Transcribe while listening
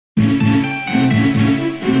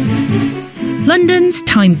is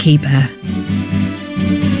Timekeeper.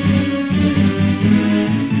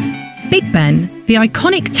 Big Ben, the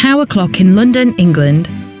iconic tower clock in London, England,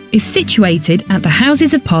 is situated at the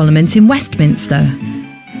Houses of Parliament in Westminster.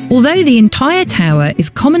 Although the entire tower is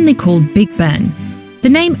commonly called Big Ben, the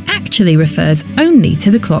name actually refers only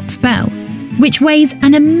to the clock's bell, which weighs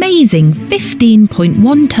an amazing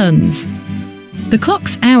 15.1 tons. The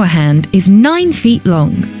clock's hour hand is 9 feet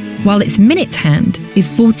long, while its minute hand is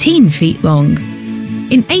 14 feet long.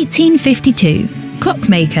 In 1852,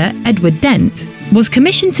 clockmaker Edward Dent was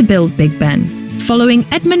commissioned to build Big Ben, following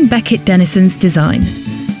Edmund Beckett Denison's design.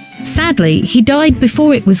 Sadly, he died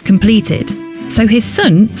before it was completed, so his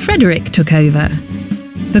son Frederick took over.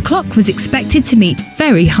 The clock was expected to meet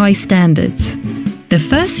very high standards. The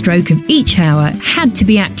first stroke of each hour had to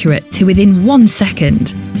be accurate to within 1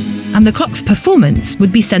 second, and the clock's performance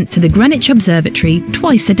would be sent to the Greenwich Observatory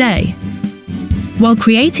twice a day. While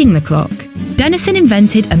creating the clock, Denison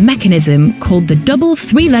invented a mechanism called the double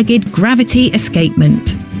three-legged gravity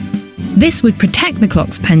escapement. This would protect the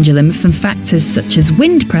clock's pendulum from factors such as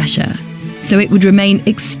wind pressure, so it would remain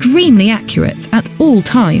extremely accurate at all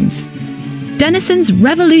times. Denison's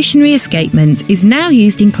revolutionary escapement is now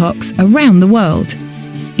used in clocks around the world.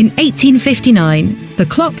 In 1859, the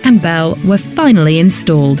clock and bell were finally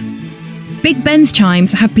installed. Big Ben's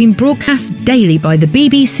chimes have been broadcast daily by the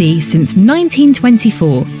BBC since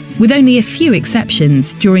 1924, with only a few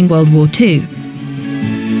exceptions during World War II.